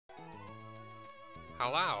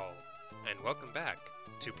Hello, and welcome back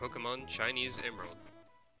to Pokémon Chinese Emerald.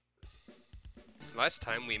 Last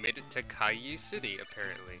time we made it to Kaiyi City,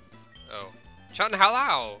 apparently. Oh. Chan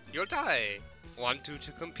Halao! You'll die! Want to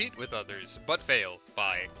compete with others, but fail.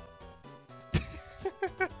 Bye.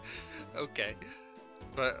 Okay.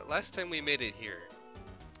 But last time we made it here.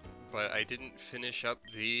 But I didn't finish up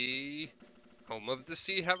the Home of the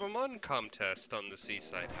Sea Havamon contest on the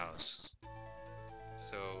Seaside House.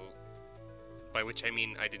 So, by which I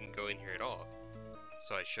mean I didn't go in here at all.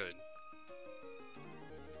 So I should.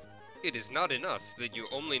 It is not enough that you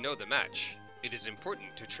only know the match. It is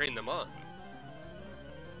important to train them on.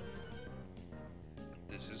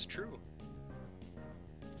 This is true.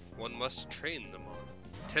 One must train them on.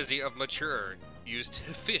 Tezzy of Mature used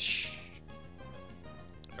to fish.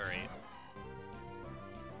 Alright.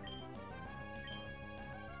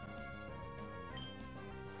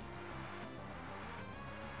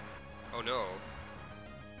 Oh no.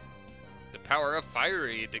 The power of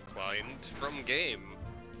Fiery declined from game.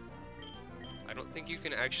 I don't think you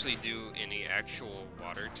can actually do any actual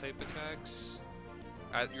water type attacks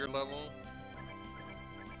at your level.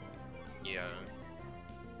 Yeah.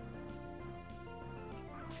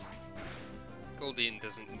 Goldeen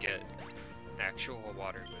doesn't get actual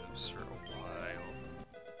water moves for a while.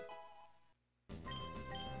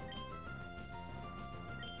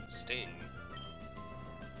 Sting.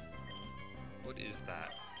 What is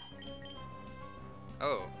that?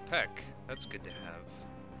 Oh, Peck. That's good to have.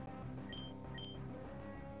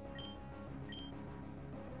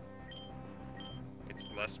 It's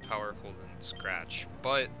less powerful than Scratch,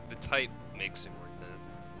 but the type makes it worth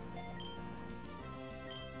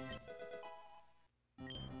it.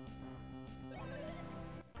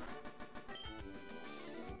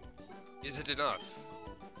 Is it enough?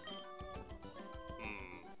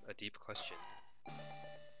 A deep question.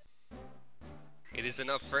 It is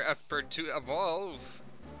enough for F-Bird to evolve!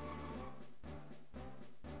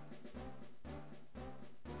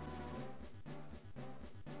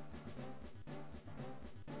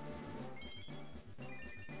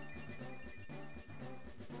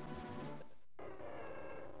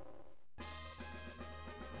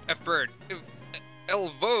 F-Bird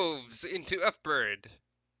evolves into F-Bird!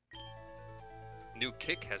 New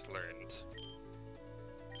kick has learned.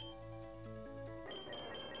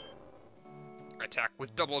 Attack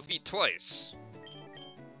with double feet twice.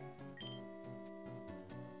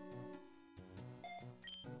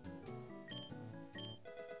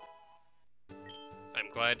 I'm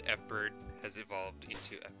glad F-Bird has evolved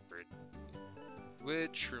into F-Bird.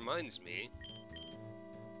 Which reminds me...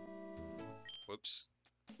 Whoops.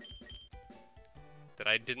 That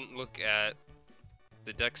I didn't look at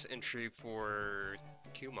the Dex entry for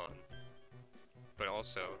Kumon. But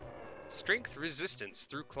also, strength resistance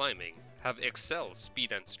through climbing have Excel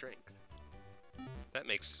speed and strength. That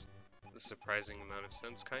makes a surprising amount of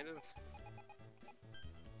sense, kind of.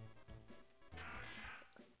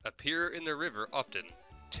 Appear in the river often.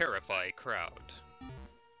 Terrify crowd.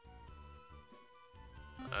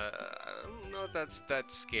 I don't know if that's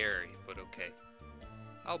that scary, but okay.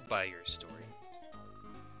 I'll buy your story.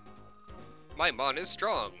 My Mon is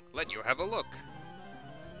strong. Let you have a look.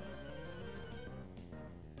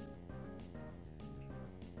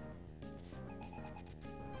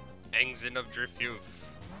 Angzin of Drift Youth.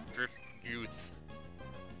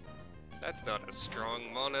 That's not a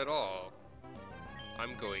strong Mon at all.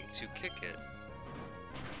 I'm going to kick it.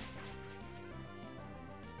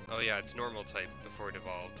 Oh yeah, it's normal type before it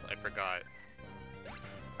evolved. I forgot.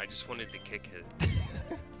 I just wanted to kick it.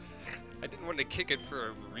 I didn't want to kick it for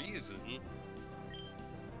a reason.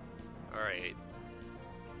 Alright.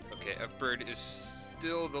 Okay, F-Bird is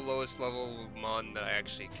still the lowest level Mon that I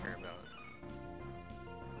actually care about.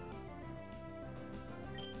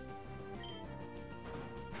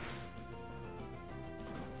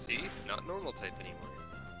 See? Not normal type anymore.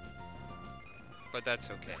 But that's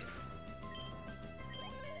okay.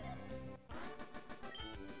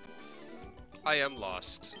 I am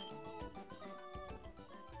lost.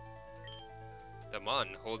 The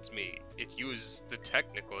Mon holds me. It uses the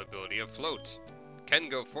technical ability of float. Can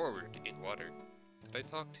go forward in water. Did I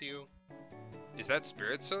talk to you? Is that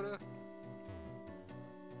Spirit Soda?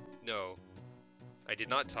 No. I did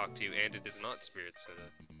not talk to you, and it is not Spirit Soda.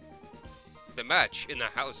 The match in the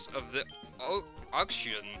house of the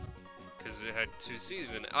auction, because it had 2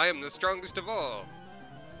 seasons. I am the strongest of all.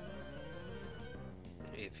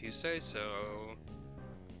 If you say so.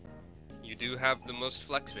 You do have the most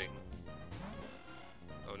flexing.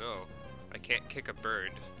 Oh no, I can't kick a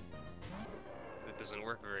bird. That doesn't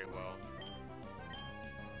work very well.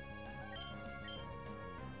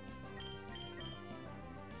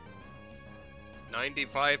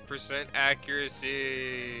 95%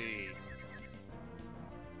 accuracy!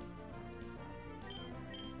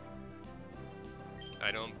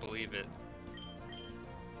 I don't believe it.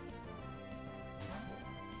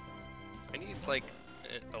 I need, like,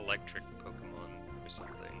 an electric Pokemon or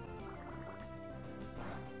something.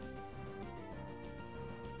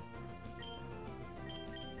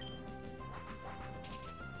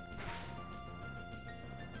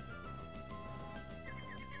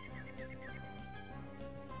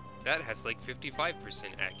 That has like 55%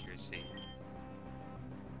 accuracy.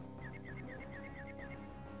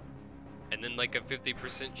 And then like a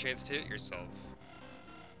 50% chance to hit yourself.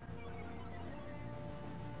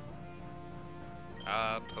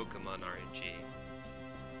 Pokemon RNG.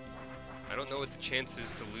 I don't know what the chance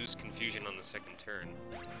is to lose confusion on the second turn.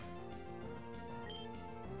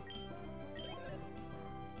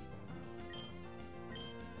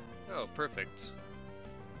 Oh, perfect.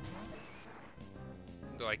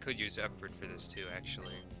 Though I could use effort for this too,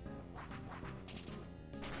 actually.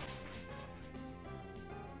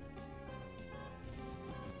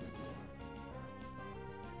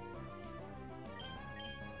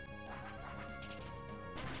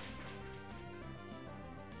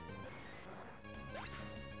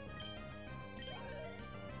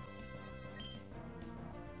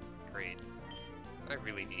 Great. I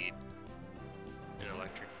really need an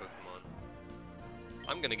electric Pokemon.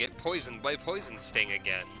 I'm gonna get poisoned by Poison Sting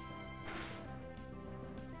again.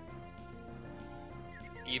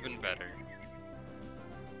 Even better.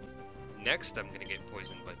 Next, I'm gonna get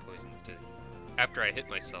poisoned by Poison Sting. After I hit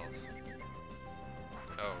myself.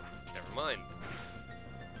 Oh, never mind.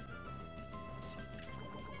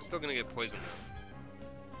 I'm still gonna get poisoned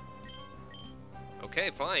though.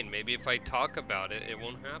 Okay, fine. Maybe if I talk about it, it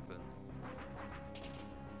won't happen.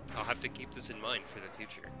 I'll have to keep this in mind for the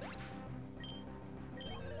future.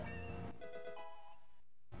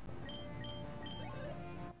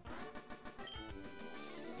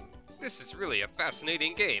 This is really a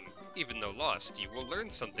fascinating game. Even though lost, you will learn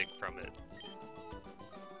something from it.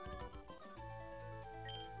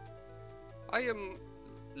 I am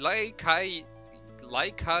Laikaishi.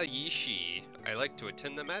 I like to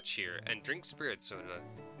attend the match here and drink spirit soda.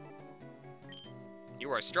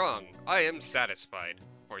 You are strong. I am satisfied.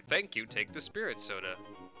 For thank you, take the spirit soda.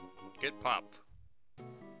 Get pop.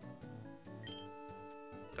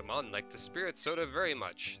 The Mon like the spirit soda very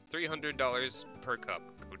much. $300 per cup.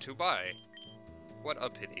 Go to buy. What a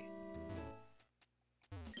pity.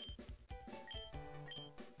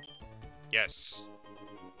 Yes.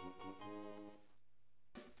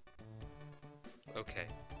 Okay.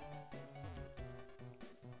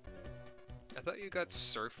 I thought you got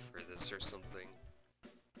surf for this or something.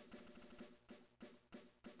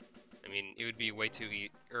 I mean, it would be way too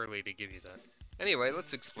early to give you that. Anyway,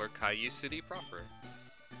 let's explore Kaiyi City proper.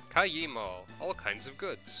 Kaiyi Mall, all kinds of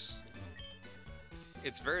goods.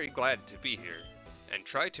 It's very glad to be here, and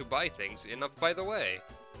try to buy things enough by the way.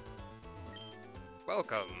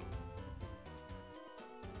 Welcome.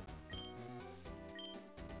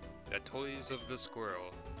 The toys of the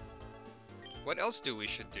squirrel. What else do we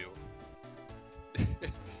should do?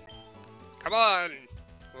 Come on!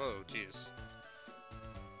 Whoa, jeez.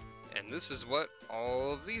 And this is what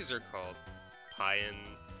all of these are called. Payan,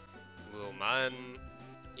 Lilman,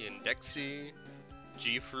 Indexi,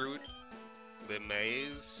 G-Fruit,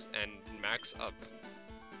 Limaze, and Max Up.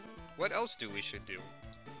 What else do we should do?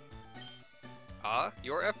 Ah,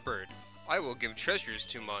 your F-Bird. I will give treasures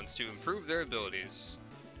to Mons to improve their abilities.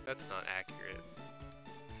 That's not accurate.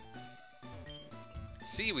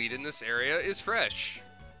 Seaweed in this area is fresh.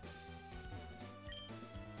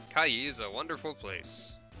 Kaiyi is a wonderful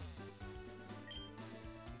place.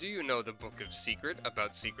 Do you know the Book of Secret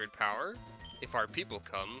about secret power? If our people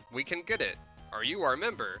come, we can get it. Are you our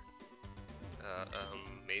member?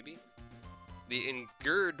 Maybe? The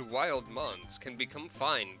engurred wild mons can become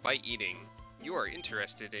fine by eating. You are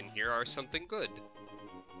interested in here are something good.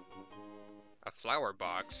 A flower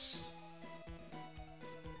box.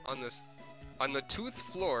 On the tooth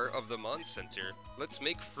floor of the Mon Center, let's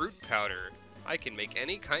make fruit powder. I can make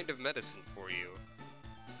any kind of medicine for you.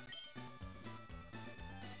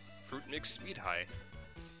 Fruit mix speed high.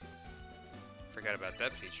 Forgot about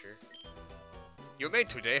that feature. You may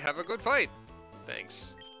today have a good fight.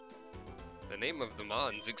 Thanks. The name of the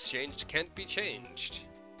Mons exchanged can't be changed.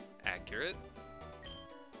 Accurate.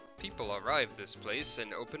 People arrive this place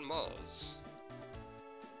in open malls.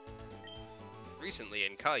 Recently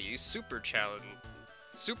in Kaiyi, Super Challenge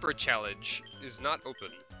is not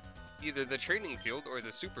open. Either the training field or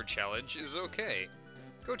the Super Challenge is okay.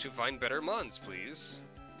 Go to find better Mons, please.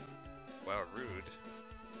 Wow, rude.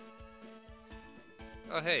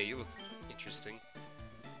 Oh hey, you look interesting.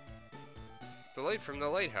 The light from the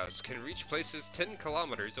lighthouse can reach places 10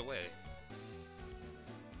 kilometers away.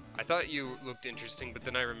 I thought you looked interesting, but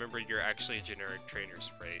then I remembered you're actually a generic trainer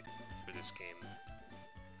sprite for this game.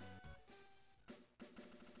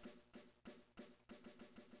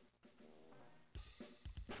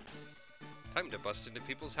 Time to bust into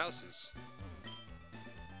people's houses.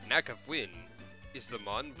 Knack of Win. Is the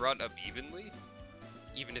Mon brought up evenly?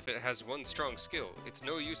 Even if it has one strong skill, it's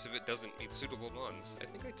no use if it doesn't meet suitable Mons. I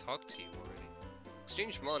think I talked to you already.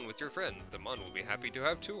 Exchange Mon with your friend. The Mon will be happy to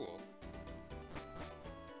have Tool.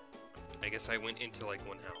 I guess I went into like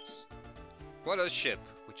one house. What a ship,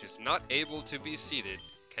 which is not able to be seated,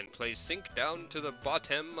 can play sink down to the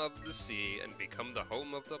bottom of the sea and become the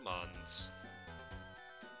home of the Mons.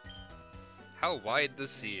 How wide the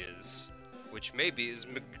sea is, which maybe is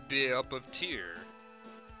mgd up of tier.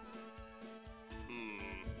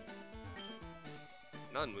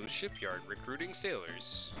 Nanmu shipyard recruiting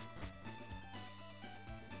sailors.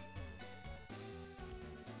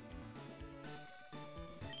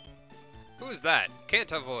 Who's that?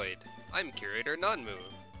 Can't avoid. I'm Curator Nanmu.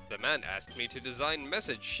 The man asked me to design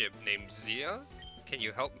message ship named Zia. Can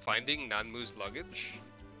you help finding Nanmu's luggage?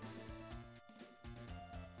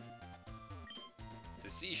 The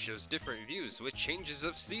sea shows different views with changes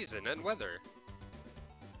of season and weather.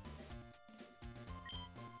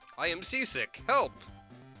 I am seasick. Help!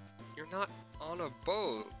 You're not on a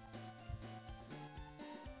boat.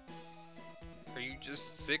 Are you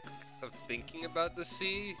just sick of thinking about the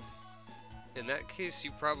sea? In that case,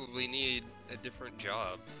 you probably need a different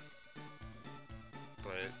job.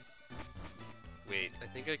 But wait, I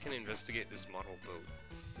think I can investigate this model boat.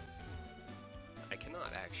 I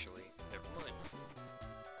cannot actually. Never mind.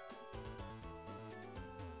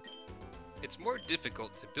 It's more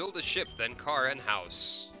difficult to build a ship than car and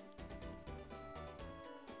house.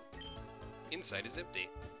 Inside is empty.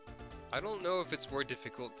 I don't know if it's more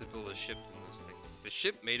difficult to build a ship than those things. The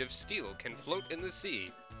ship made of steel can float in the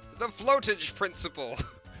sea. The floatage principle!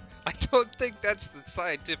 I don't think that's the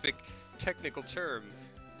scientific, technical term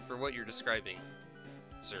for what you're describing,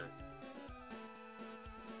 sir.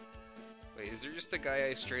 Wait, is there just a guy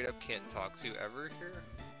I straight up can't talk to ever here?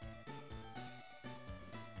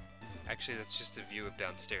 Actually, that's just a view of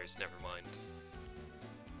downstairs, never mind.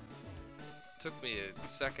 Took me a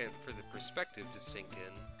second for the perspective to sink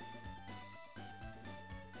in.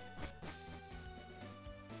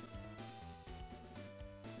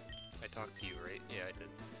 I talked to you, right? Yeah, I did.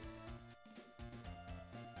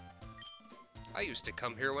 I used to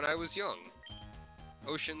come here when I was young.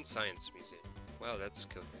 Ocean Science Museum. Wow, that's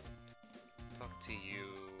cool. Talk to you.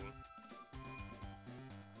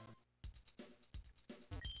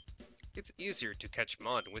 It's easier to catch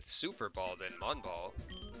Mon with Super Ball than Mon Ball.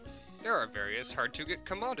 There are various hard-to-get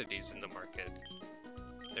commodities in the market.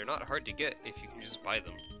 They're not hard to get if you can just buy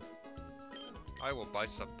them. I will buy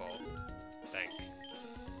Sub Ball. Thank.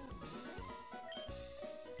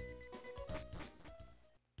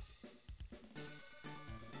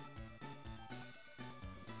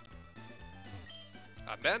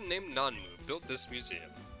 A man named Nanmu built this museum.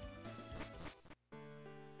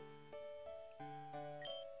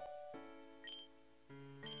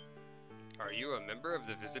 Are you a member of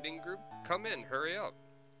the visiting group? Come in, hurry up.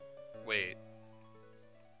 Wait.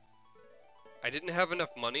 I didn't have enough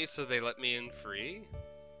money, so they let me in free?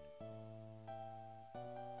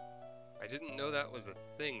 I didn't know that was a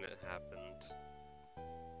thing that happened.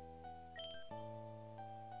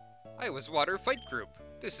 I was Water Fight Group.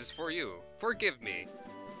 This is for you. Forgive me.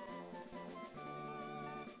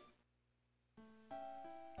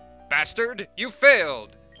 Bastard! You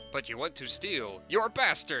failed! But you want to steal. You're a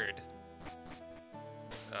bastard!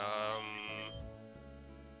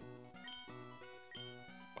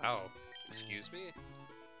 Wow. Excuse me?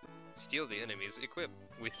 Steal the enemy's equip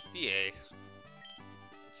with Thie.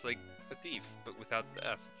 It's like a thief, but without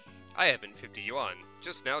the F. I haven't 50 yuan.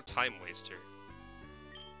 Just now time waster.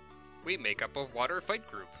 We make up a water fight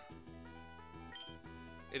group.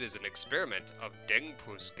 It is an experiment of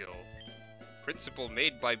Dengpu skill. Principle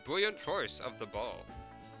made by buoyant force of the ball.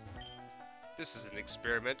 This is an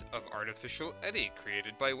experiment of artificial eddy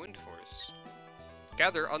created by wind force.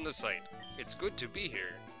 Gather on the site. It's good to be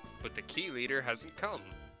here, but the key leader hasn't come.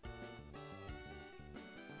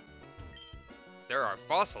 There are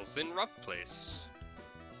fossils in Rough Place.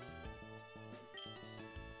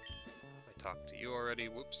 I talked to you already,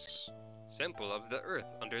 whoops. Sample of the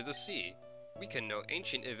Earth under the sea. We can know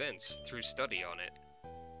ancient events through study on it.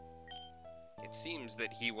 It seems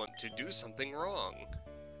that he wants to do something wrong.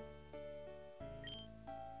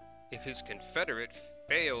 If his confederate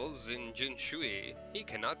fails in Jinshui, he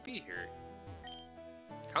cannot be here.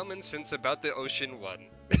 Common sense about the ocean 1.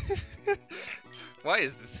 Why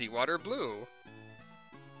is the seawater blue?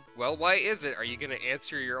 Well, why is it? Are you gonna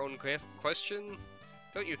answer your own question?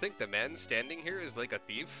 Don't you think the man standing here is like a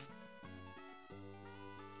thief?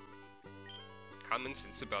 Common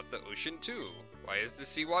sense about the ocean 2. Why is the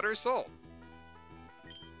seawater salt?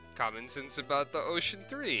 Common sense about the ocean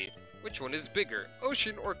 3. Which one is bigger,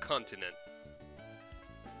 ocean or continent?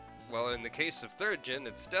 Well, in the case of 3rd gen,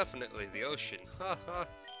 it's definitely the ocean. Haha.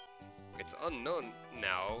 It's unknown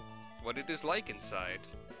now what it is like inside.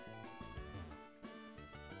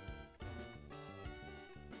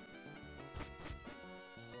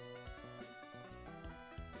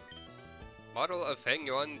 Model of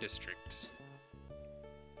Hengyuan District.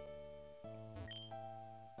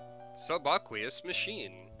 Subaqueous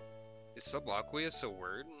machine. Is subaqueous a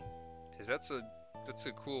word? Because that's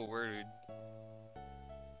a cool word.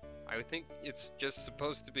 I would think it's just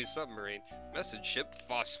supposed to be submarine. Message ship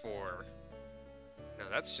Phosphor. No,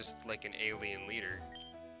 that's just like an alien leader.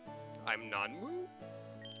 I'm Nanmu?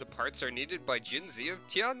 The parts are needed by Jinzi of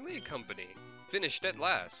Tianli Company. Finished at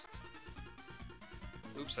last.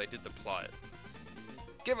 Oops, I did the plot.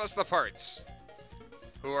 Give us the parts!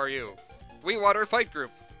 Who are you? We Water Fight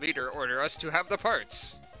Group. Leader, order us to have the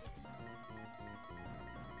parts.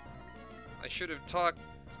 I should have talked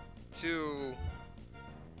to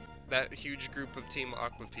that huge group of Team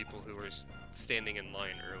Aqua people who were standing in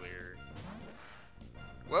line earlier.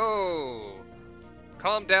 Whoa!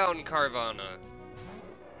 Calm down, Carvana.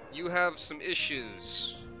 You have some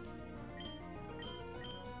issues.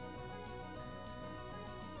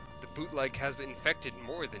 The bootleg has infected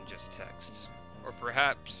more than just text. Or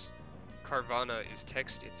perhaps Carvana is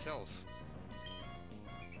text itself.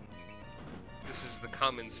 This is the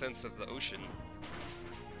common sense of the ocean.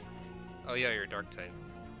 Oh yeah, you're dark type.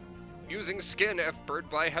 Using skin if bird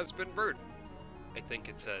by has been burnt. I think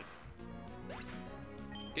it said.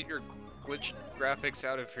 Get your glitch graphics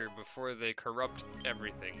out of here before they corrupt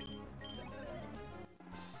everything.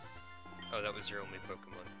 Oh, that was your only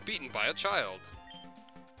Pokemon. Beaten by a child.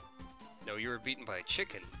 No, you were beaten by a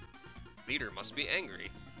chicken. Leader must be angry.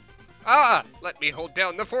 Ah! Let me hold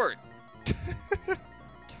down the fort!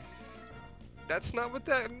 That's not what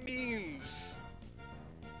that means.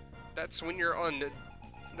 That's when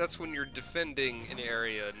you're defending an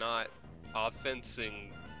area, not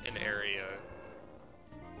offensing an area.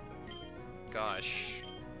 Gosh.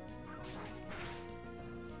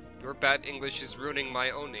 Your bad English is ruining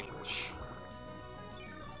my own English.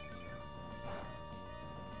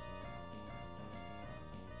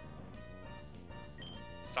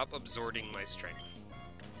 Stop absorbing my strength.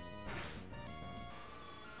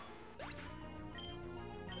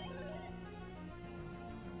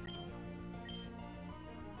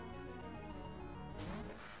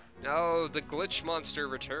 No, the glitch monster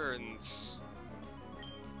returns.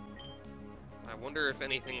 I wonder if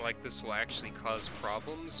anything like this will actually cause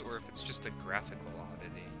problems, or if it's just a graphical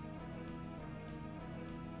oddity.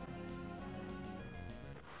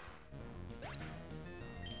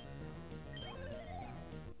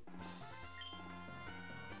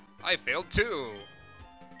 I failed too!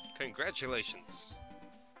 Congratulations.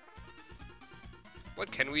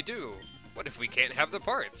 What can we do? What if we can't have the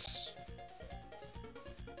parts?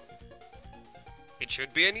 It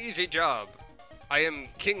should be an easy job. I am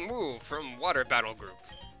King Mu from Water Battle Group.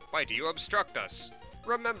 Why do you obstruct us?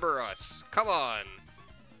 Remember us. Come on.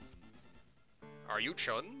 Are you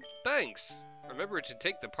Chun? Thanks. Remember to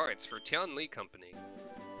take the parts for Tianli Company.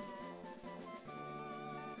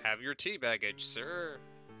 Have your tea baggage, sir.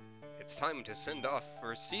 It's time to send off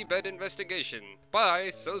for seabed investigation.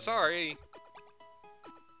 Bye. So sorry.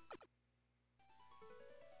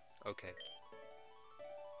 Okay.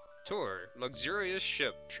 Tour. Luxurious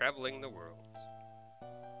ship traveling the world.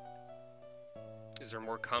 Is there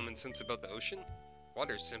more common sense about the ocean?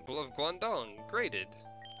 Water sample of Guangdong. Graded.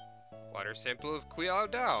 Water sample of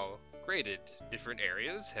Qiaodao. Graded. Different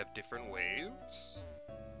areas have different waves.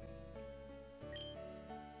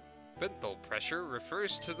 Benthal pressure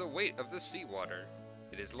refers to the weight of the seawater.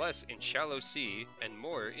 It is less in shallow sea and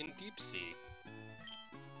more in deep sea.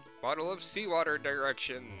 Bottle of seawater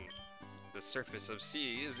direction. The surface of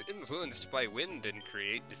sea is influenced by wind and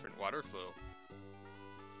create different water flow.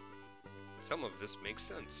 Some of this makes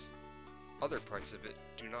sense. Other parts of it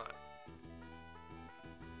do not.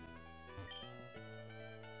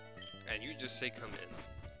 And you just say come in.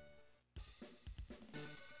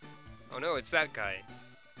 Oh no, it's that guy.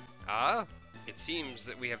 Ah? It seems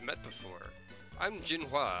that we have met before. I'm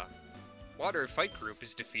Jinhua. Water Fight Group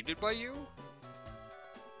is defeated by you?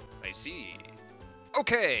 I I see.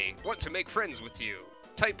 Okay, want to make friends with you.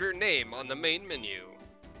 Type your name on the main menu.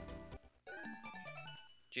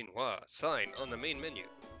 Jinhua, sign on the main menu.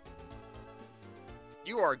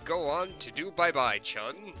 You are go on to do bye-bye,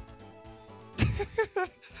 Chun.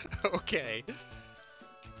 Okay.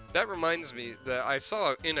 That reminds me that I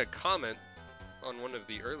saw in a comment on one of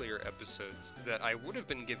the earlier episodes that I would have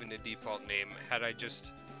been given a default name had I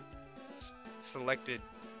just selected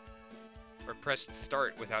or pressed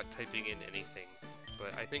start without typing in anything.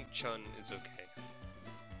 But I think Chun is okay.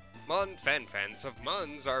 Mon fans of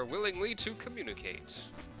Mons are willingly to communicate.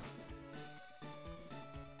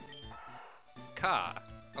 Ka.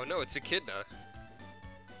 Oh no, it's Echidna.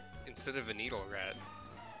 Instead of a needle rat.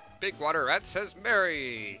 Big water rat says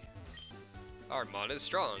Mary! Our Mon is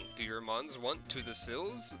strong. Do your Mons want to the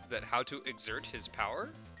sills that how to exert his power?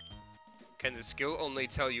 Can the skill only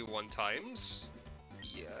tell you one times?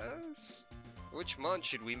 Yes? Which Mon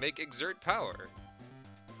should we make exert power?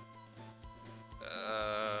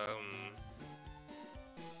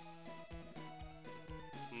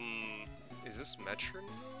 Is this metronome?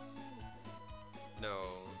 No.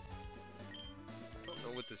 I don't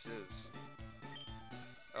know what this is.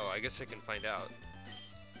 Oh, I guess I can find out.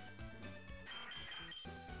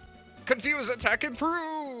 Confuse attack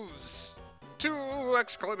improves! 2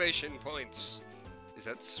 exclamation points! Is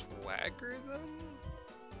that swagger then?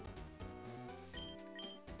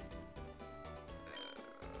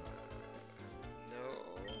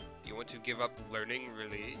 No. Do you want to give up learning,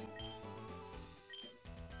 really?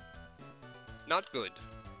 Not good.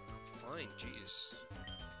 Fine, jeez.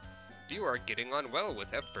 You are getting on well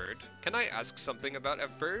with F-Bird. Can I ask something about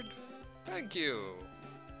F-Bird? Thank you.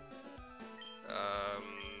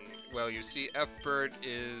 Well, you see, F-Bird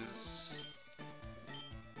is...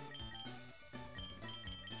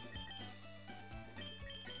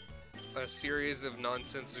 a series of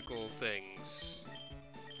nonsensical things,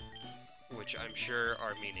 which I'm sure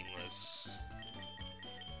are meaningless.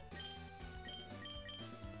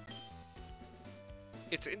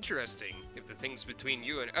 It's interesting. If the things between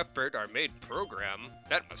you and F-Bird are made program,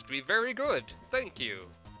 that must be very good. Thank you.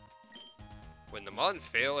 When the Mon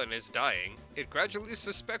fail and is dying, it gradually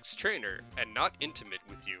suspects Trainer and not intimate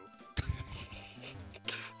with you.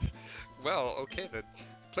 Well, okay then.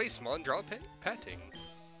 Place Mon draw patting.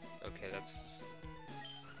 Okay, that's...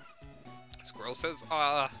 Squirrel says,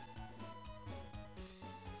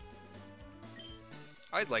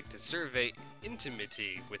 I'd like to survey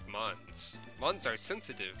intimacy with Mons. Mons are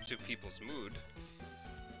sensitive to people's mood.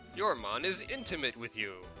 Your Mon is intimate with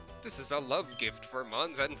you. This is a love gift for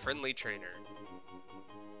Mons and friendly Trainer.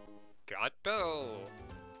 Got Bell.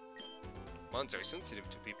 Mons are sensitive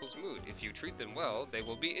to people's mood. If you treat them well, they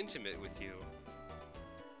will be intimate with you.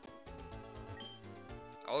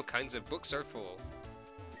 All kinds of books are full.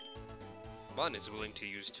 Mon is willing to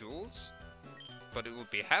use tools, but it will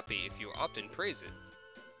be happy if you often praise it.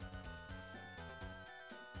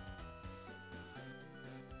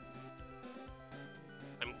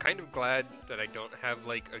 I'm kind of glad that I don't have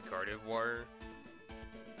like a Gardevoir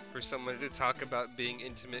for someone to talk about being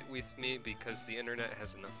intimate with me, because the internet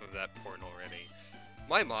has enough of that porn already.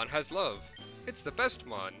 My Mon has love. It's the best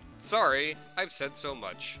Mon. Sorry, I've said so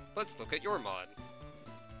much. Let's look at your Mon.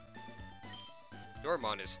 Your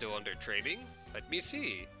Mon is still under training. Let me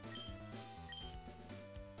see.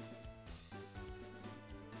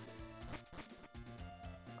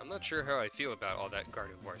 I'm not sure how I feel about all that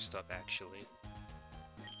Gardevoir stuff, actually.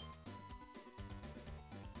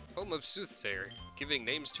 Home of Soothsayer, giving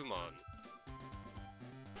names to Mon.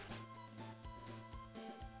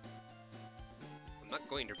 I'm not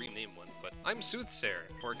going to rename one, but I'm Soothsayer.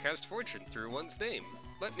 Forecast fortune through one's name.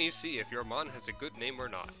 Let me see if your Mon has a good name or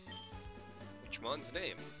not. Which Mon's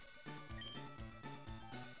name?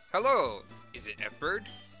 Hello! Is it F-Bird?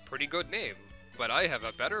 Pretty good name, but I have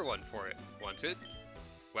a better one for it. Want it?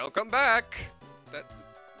 Welcome back!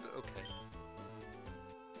 Okay.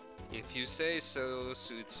 If you say so,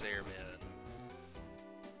 Soothsayer Man.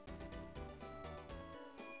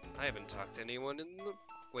 I haven't talked to anyone in the...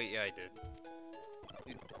 Wait, yeah, I did.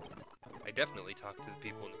 I definitely talked to the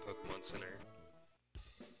people in the Pokemon Center.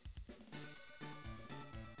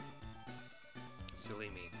 Silly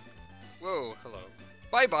me. Whoa, hello.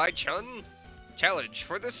 Bye-bye, Chun! Challenge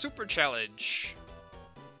for the Super Challenge!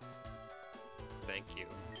 Thank you.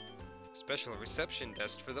 Special reception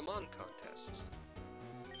desk for the Mon contest.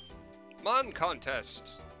 Mon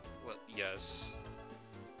contest! Well, yes.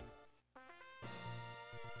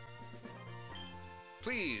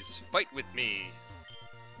 Please, fight with me.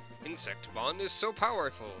 Insect Mon is so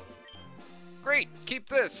powerful. Great, keep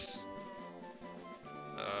this!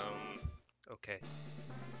 Okay.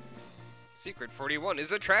 Secret 41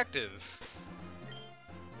 is attractive.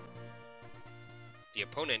 The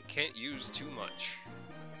opponent can't use too much.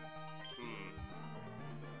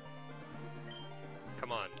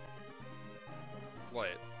 Come on. What?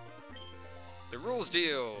 The rules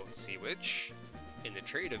deal, Sea Witch. In the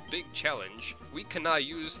trade of Big Challenge, we cannot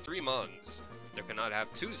use 3 mons. There cannot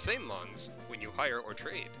have 2 same mons when you hire or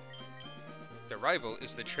trade. The rival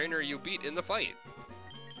is the trainer you beat in the fight.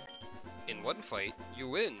 In one fight, you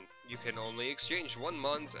win. You can only exchange 1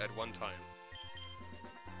 mons at one time.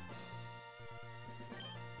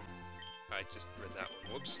 I just read that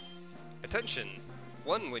one, whoops. Attention!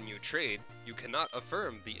 1, when you trade, you cannot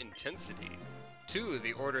affirm the intensity. 2,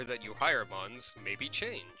 the order that you hire mons may be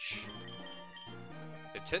changed.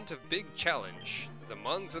 The tent of Big Challenge. The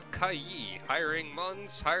mons of Kai hiring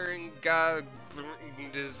mons, hiring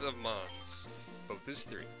is of mons. Both is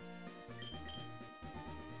 3.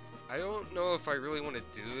 I don't know if I really want to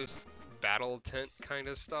do this battle tent kind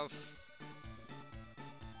of stuff,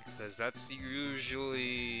 because that's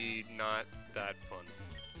usually not that fun.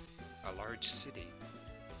 A large city.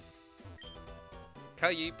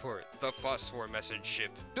 Kai Port, the phosphor message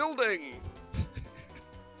ship. Building!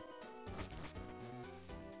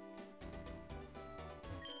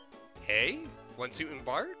 Hey? Want to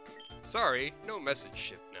embark? Sorry, no message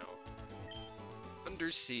ship now.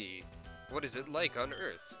 Undersea. What is it like on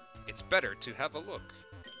Earth? It's better to have a look.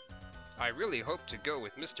 I really hope to go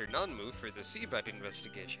with Mr. Nanmu for the seabed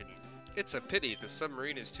investigation. It's a pity the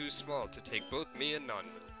submarine is too small to take both me and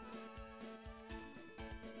Nanmu.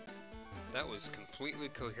 That was completely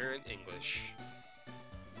coherent English.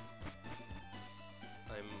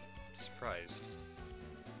 I'm surprised.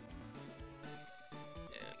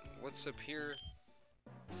 And what's up here?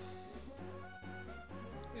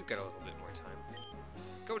 We've got a little bit more time.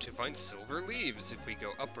 Go to find silver leaves if we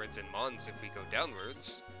go upwards and mons if we go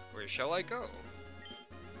downwards. Where shall I go?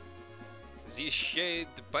 The Shade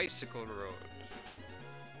Bicycle Road.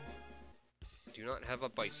 I do not have a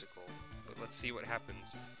bicycle, but let's see what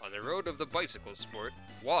happens. On the road of the bicycle sport,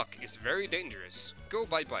 walk is very dangerous. Go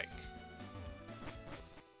by bike.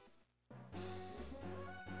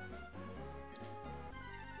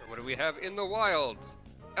 What do we have in the wild?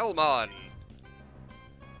 Elmon!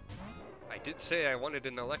 I did say I wanted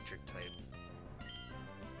an electric type.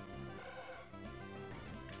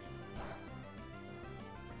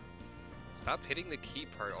 Stop hitting the key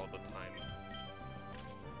part all the time.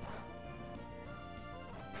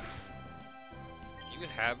 Do you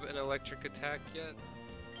have an electric attack yet?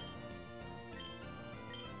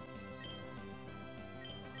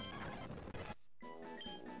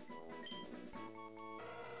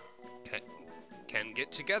 Can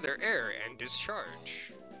get together air and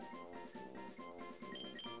discharge.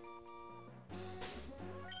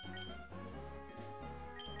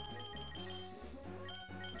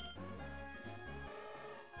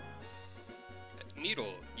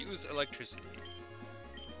 Needle, use electricity.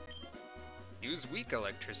 Use weak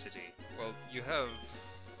electricity. Well, you have...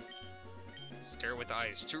 Stare with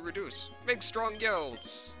eyes to reduce. Make strong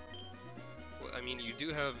yells! Well, I mean, you do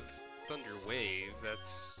have Thunder Wave,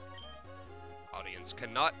 that's... Audience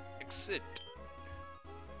cannot exit.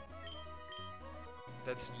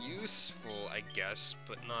 That's useful, I guess,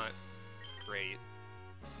 but not great.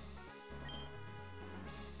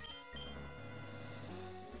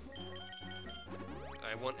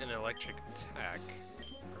 I want an electric attack,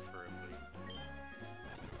 preferably.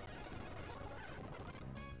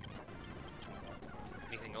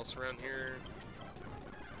 Anything else around here?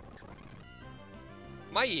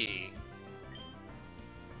 Mai!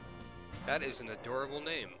 That is an adorable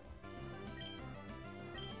name.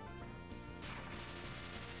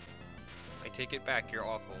 I take it back, you're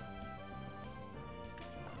awful.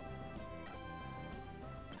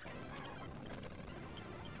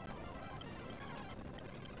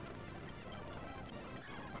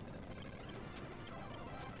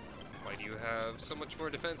 Why do you have so much more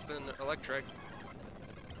defense than Electric?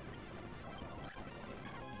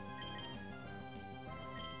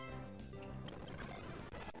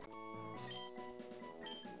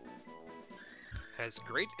 Has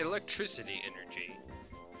great electricity energy.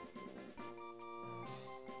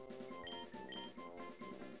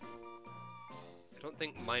 I don't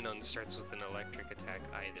think Minun starts with an electric attack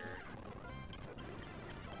either.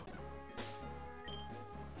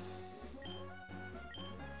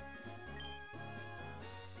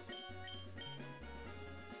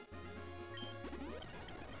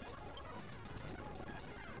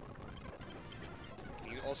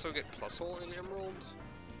 Can you also get Plusle in Emerald?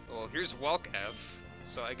 Well, here's Walk F,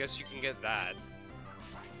 so I guess you can get that.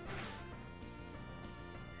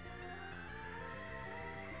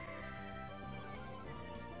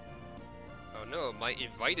 know, my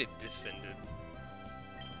invited descendant.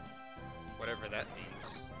 Whatever that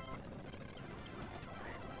means.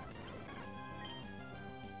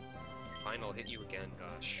 Fine, I'll hit you again,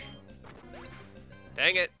 gosh.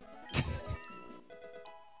 Dang it!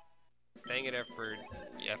 Dang it, F-Bird.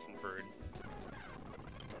 Effing bird.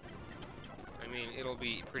 I mean, it'll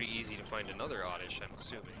be pretty easy to find another Oddish, I'm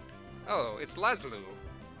assuming. Oh, it's Lazlo!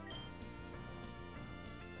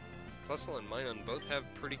 Plusle and Minun both have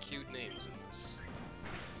pretty cute names in this.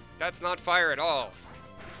 That's not fire at all!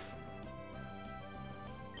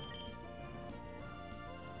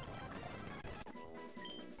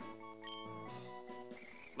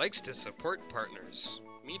 Likes to support partners.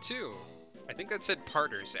 Me too. I think that said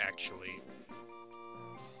partners, actually.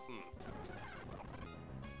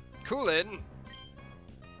 Coolin!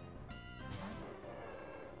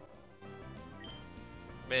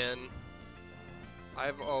 Man,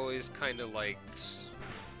 I've always kinda liked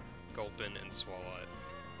Gulpin and Swalot.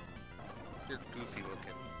 You're goofy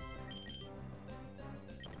looking.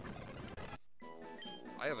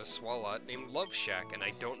 I have a Swalot named Love Shack, and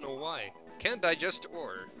I don't know why. Can't digest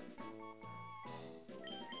ore.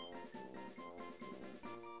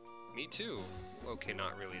 Me too. Okay,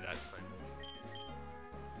 not really that time.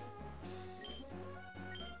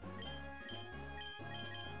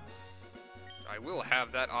 I will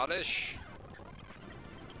have that Oddish.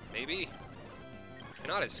 Maybe.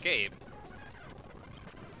 Cannot escape.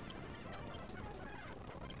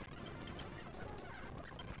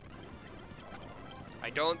 I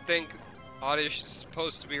don't think Oddish is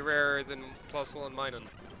supposed to be rarer than Plusle and Minun.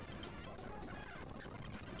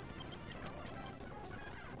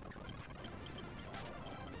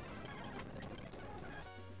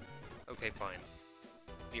 Okay, fine.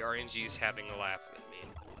 The RNG's having a laugh at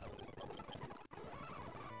me.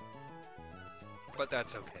 But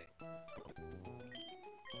that's okay.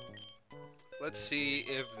 Let's see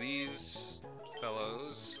if these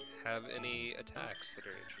fellows have any attacks that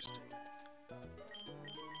are interesting.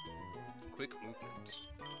 Quick movement.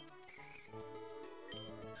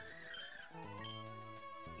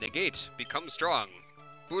 Negate, become strong.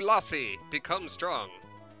 Bulasi, become strong.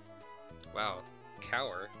 Wow,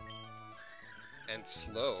 cower. And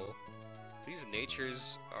slow. These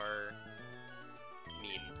natures are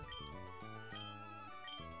mean.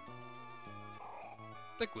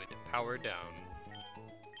 Liquid, power down.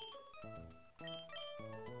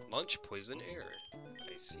 Launch poison air.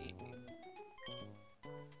 I see.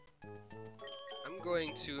 I'm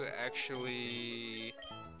going to actually...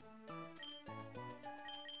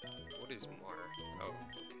 What is Mar? Oh,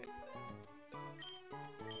 okay.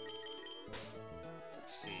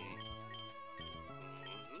 Let's see.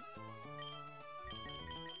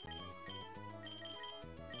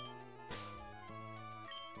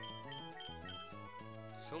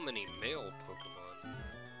 So many male Pokemon.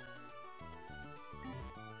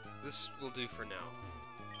 This will do for now.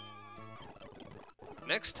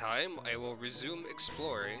 Next time, I will resume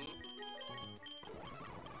exploring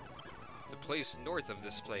the place north of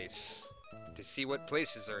this place to see what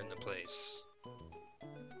places are in the place.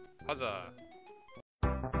 Huzzah!